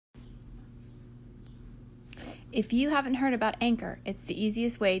If you haven't heard about Anchor, it's the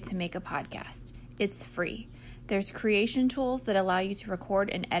easiest way to make a podcast. It's free. There's creation tools that allow you to record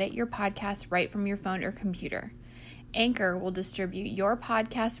and edit your podcast right from your phone or computer. Anchor will distribute your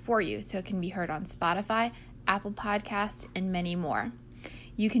podcast for you so it can be heard on Spotify, Apple Podcasts, and many more.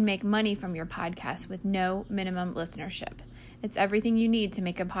 You can make money from your podcast with no minimum listenership. It's everything you need to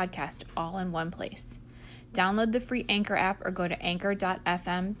make a podcast all in one place. Download the free Anchor app or go to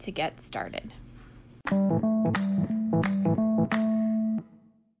anchor.fm to get started.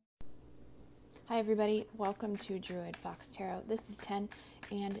 Hi everybody, welcome to Druid Fox Tarot. This is 10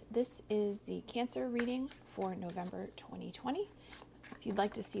 and this is the Cancer reading for November 2020. If you'd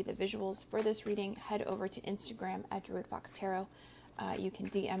like to see the visuals for this reading, head over to Instagram at Druid Fox Tarot. You can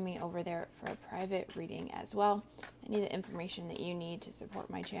DM me over there for a private reading as well. Any of the information that you need to support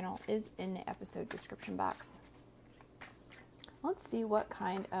my channel is in the episode description box. Let's see what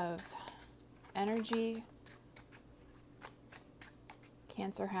kind of energy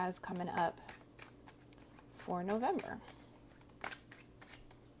Cancer has coming up for November.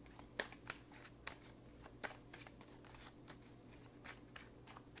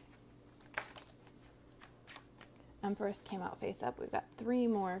 Empress came out face up. We've got 3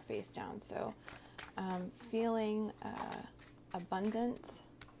 more face down. So feeling abundant.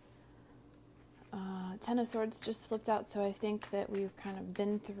 10 of Swords just flipped out. So I think that we've kind of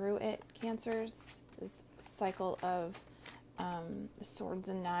been through it, Cancers. This cycle of swords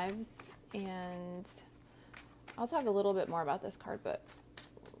and knives. And I'll talk a little bit more about this card, but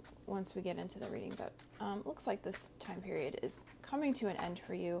once we get into the reading. But looks like this time period is coming to an end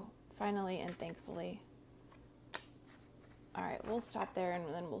for you, finally and thankfully. All right, we'll stop there and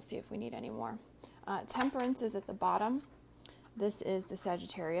then we'll see if we need any more. Temperance is at the bottom. This is the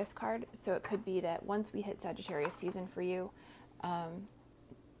Sagittarius card. So it could be that once we hit Sagittarius season for you,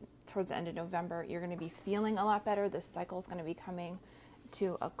 towards the end of November, you're going to be feeling a lot better. This cycle is going to be coming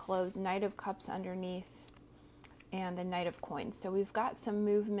to a close. Knight of Cups underneath and the Knight of Coins. So we've got some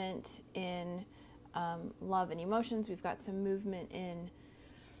movement in love and emotions. We've got some movement in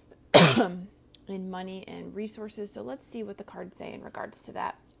in money and resources. So let's see what the cards say in regards to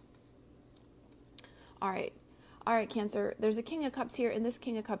that. All right, Cancer. There's a King of Cups here, and this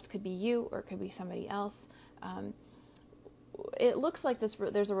King of Cups could be you or it could be somebody else. It looks like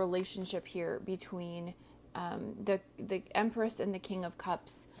there's a relationship here between the Empress and the King of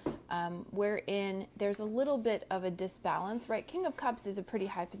Cups, wherein there's a little bit of a disbalance, right? King of Cups is a pretty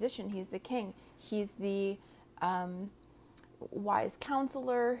high position. He's the king. He's the wise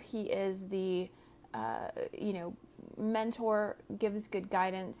counselor. He is the mentor, gives good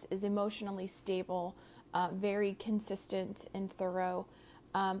guidance, is emotionally stable, very consistent and thorough.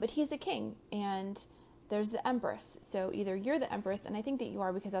 But he's a king, and there's the Empress. So either you're the Empress, and I think that you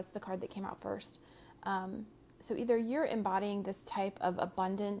are because that's the card that came out first. So either you're embodying this type of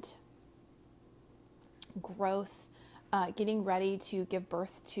abundant growth, getting ready to give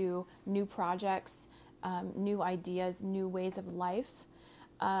birth to new projects, new ideas, new ways of life.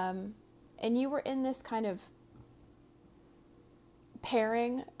 And you were in this kind of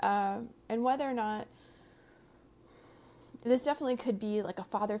pairing, and whether or not this definitely could be like a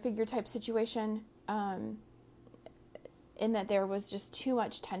father figure type situation, in that there was just too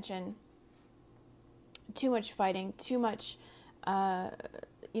much tension, too much fighting, too much,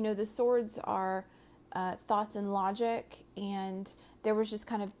 the swords are thoughts and logic, and there was just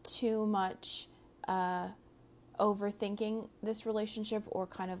kind of too much overthinking this relationship, or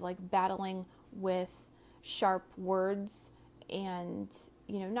kind of like battling with sharp words and,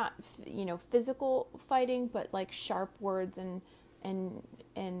 not, physical fighting, but like sharp words and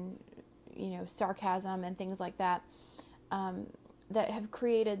sarcasm and things like that, that have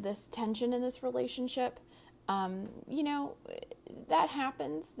created this tension in this relationship. That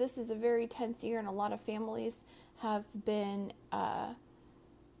happens. This is a very tense year, and a lot of families have been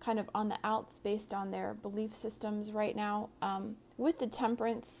kind of on the outs based on their belief systems right now. With the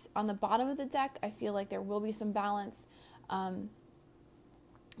Temperance on the bottom of the deck, I feel like there will be some balance.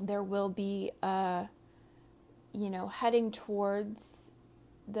 There will be, heading towards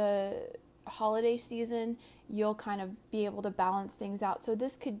the holiday season, you'll kind of be able to balance things out. So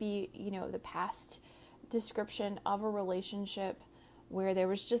this could be, the past description of a relationship where there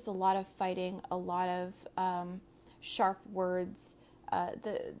was just a lot of fighting, a lot of sharp words.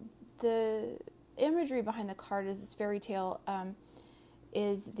 The imagery behind the card is this fairy tale,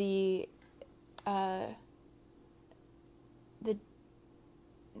 is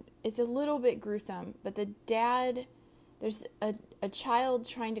it's a little bit gruesome, but the dad, there's a child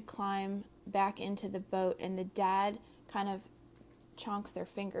trying to climb back into the boat, and the dad kind of chonks their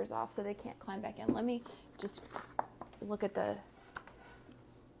fingers off so they can't climb back in. Let me just look at the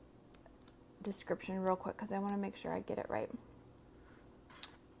description real quick because I want to make sure I get it right.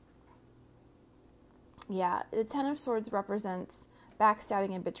 Yeah, the Ten of Swords represents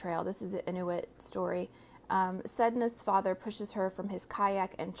backstabbing and betrayal. This is an Inuit story. Sedna's father pushes her from his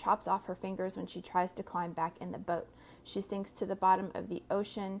kayak and chops off her fingers when she tries to climb back in the boat. She sinks to the bottom of the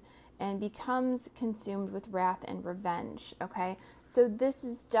ocean and becomes consumed with wrath and revenge. Okay, so this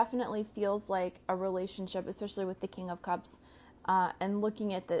is definitely feels like a relationship, especially with the King of Cups. And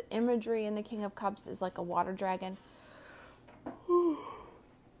looking at the imagery in the King of Cups is like a water dragon.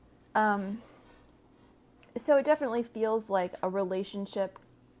 So it definitely feels like a relationship,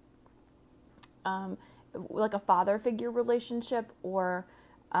 like a father figure relationship, or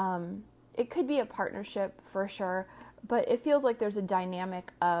it could be a partnership for sure, but it feels like there's a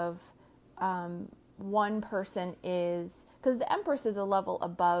dynamic of one person is, because the Empress is a level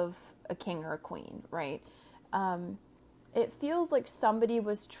above a king or a queen, right? It feels like somebody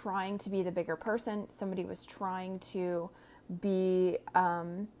was trying to be the bigger person. Somebody was trying to be,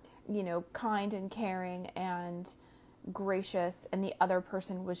 kind and caring and gracious, and the other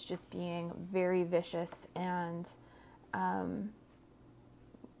person was just being very vicious and,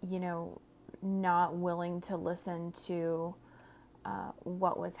 not willing to listen to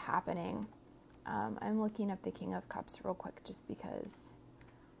what was happening. I'm looking up the King of Cups real quick just because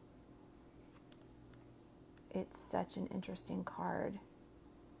it's such an interesting card.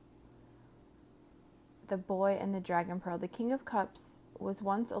 The Boy and the Dragon Pearl. The King of Cups was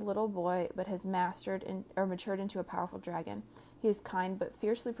once a little boy, but has matured into a powerful dragon. He is kind, but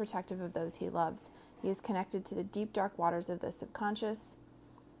fiercely protective of those he loves. He is connected to the deep, dark waters of the subconscious.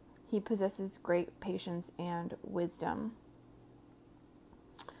 He possesses great patience and wisdom.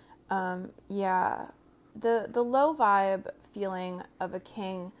 The low vibe feeling of a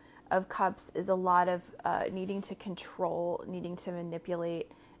King of Cups is a lot of needing to control, needing to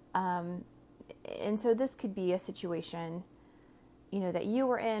manipulate. And so this could be a situation, that you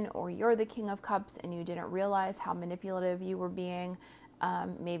were in, or you're the King of Cups and you didn't realize how manipulative you were being.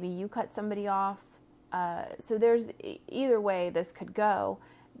 Maybe you cut somebody off. So there's either way this could go.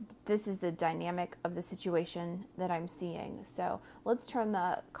 This is the dynamic of the situation that I'm seeing. So let's turn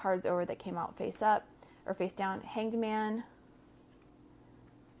the cards over that came out face up or face down. Hanged Man,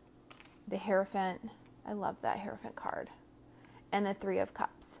 the Hierophant. I love that Hierophant card. And the Three of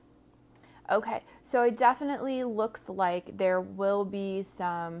Cups. Okay, so it definitely looks like there will be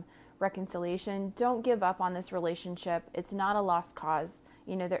some reconciliation. Don't give up on this relationship. It's not a lost cause.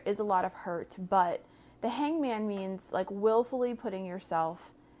 There is a lot of hurt, but the Hangman means like willfully putting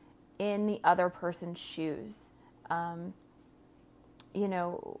yourself in the other person's shoes.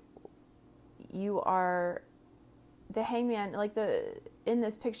 You are the Hangman, like in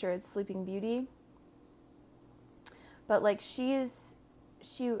this picture, it's Sleeping Beauty, but like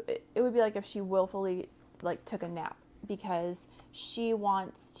it would be like if she willfully like took a nap because she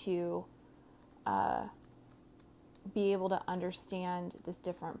wants to be able to understand this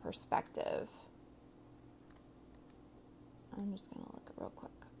different perspective. I'm just going to look real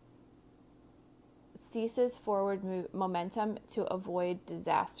quick. Ceases forward momentum to avoid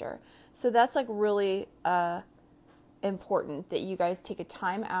disaster. So that's like really important that you guys take a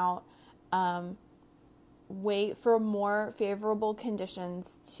time out, wait for more favorable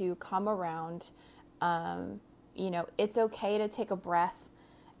conditions to come around. It's okay to take a breath,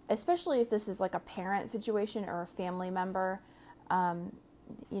 especially if this is like a parent situation or a family member.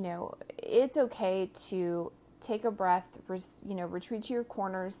 It's okay to take a breath, retreat to your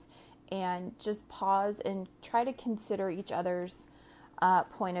corners and just pause and try to consider each other's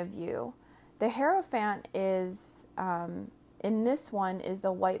point of view. The Hierophant is, in this one, is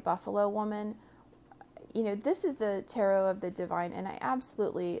the White Buffalo Woman. This is the Tarot of the Divine, and I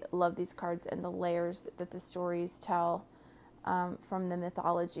absolutely love these cards and the layers that the stories tell from the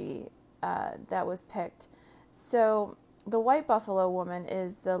mythology that was picked. So the White Buffalo Woman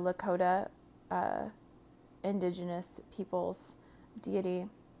is the Lakota indigenous people's deity.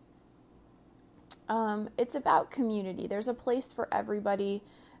 It's about community. There's a place for everybody.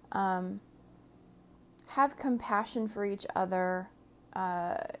 Have compassion for each other.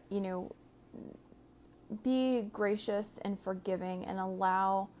 Be gracious and forgiving, and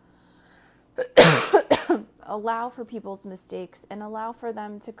allow for people's mistakes and allow for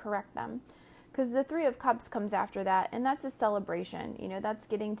them to correct them. Because the Three of Cups comes after that, and that's a celebration. That's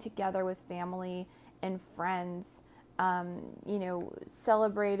getting together with family and friends,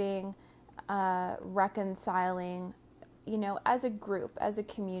 celebrating, reconciling, as a group, as a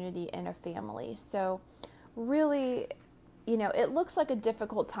community, and a family. So really, it looks like a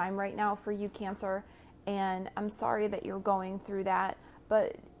difficult time right now for you, Cancer, and I'm sorry that you're going through that,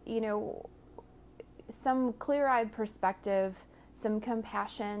 but, some clear-eyed perspective, some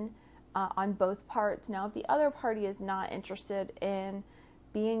compassion on both parts. Now, if the other party is not interested in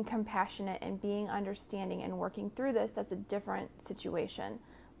being compassionate and being understanding and working through this, that's a different situation.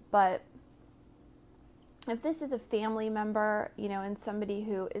 But if this is a family member, and somebody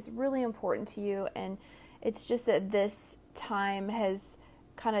who is really important to you, and it's just that this time has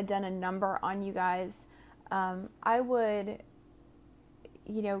kind of done a number on you guys, I would,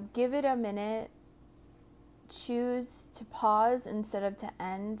 give it a minute. Choose to pause instead of to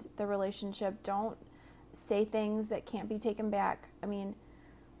end the relationship. Don't say things that can't be taken back. I mean,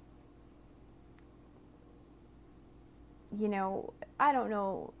 I don't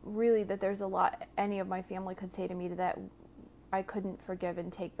know really that there's a lot any of my family could say to me that I couldn't forgive and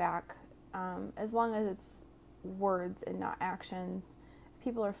take back. As long as it's words and not actions. If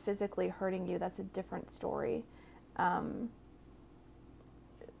people are physically hurting you, that's a different story.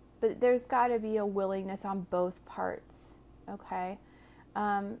 But there's got to be a willingness on both parts, okay?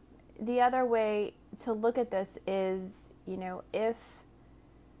 The other way to look at this is, if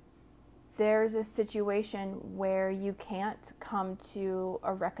there's a situation where you can't come to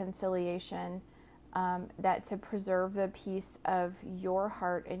a reconciliation, that to preserve the peace of your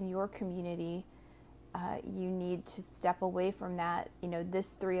heart and your community, you need to step away from that.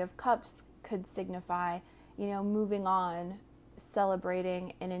 This Three of Cups could signify, moving on,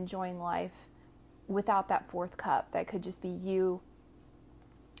 celebrating and enjoying life without that fourth cup. That could just be you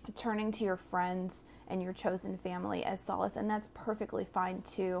turning to your friends and your chosen family as solace, and that's perfectly fine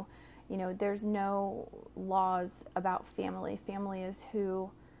too. There's no laws about family. Family is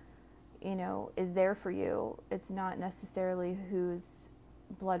who, is there for you. It's not necessarily who's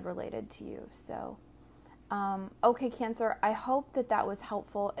blood related to you. So, okay, Cancer, I hope that was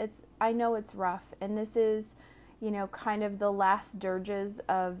helpful. I know it's rough, and this is, kind of the last dirges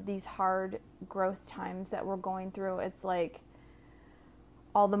of these hard, gross times that we're going through. It's like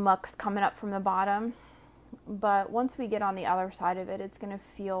all the muck's coming up from the bottom. But once we get on the other side of it, it's going to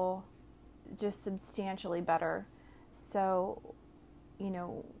feel just substantially better. So,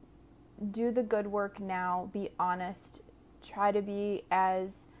 do the good work now. Be honest. Try to be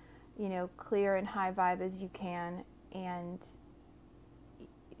as, clear and high vibe as you can. And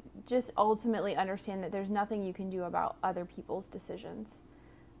just ultimately understand that there's nothing you can do about other people's decisions.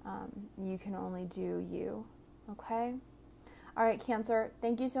 You can only do you. Okay? All right, Cancer,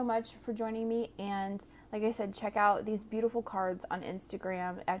 thank you so much for joining me. And like I said, check out these beautiful cards on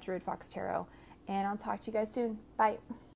Instagram at Druid Fox Tarot. And I'll talk to you guys soon. Bye.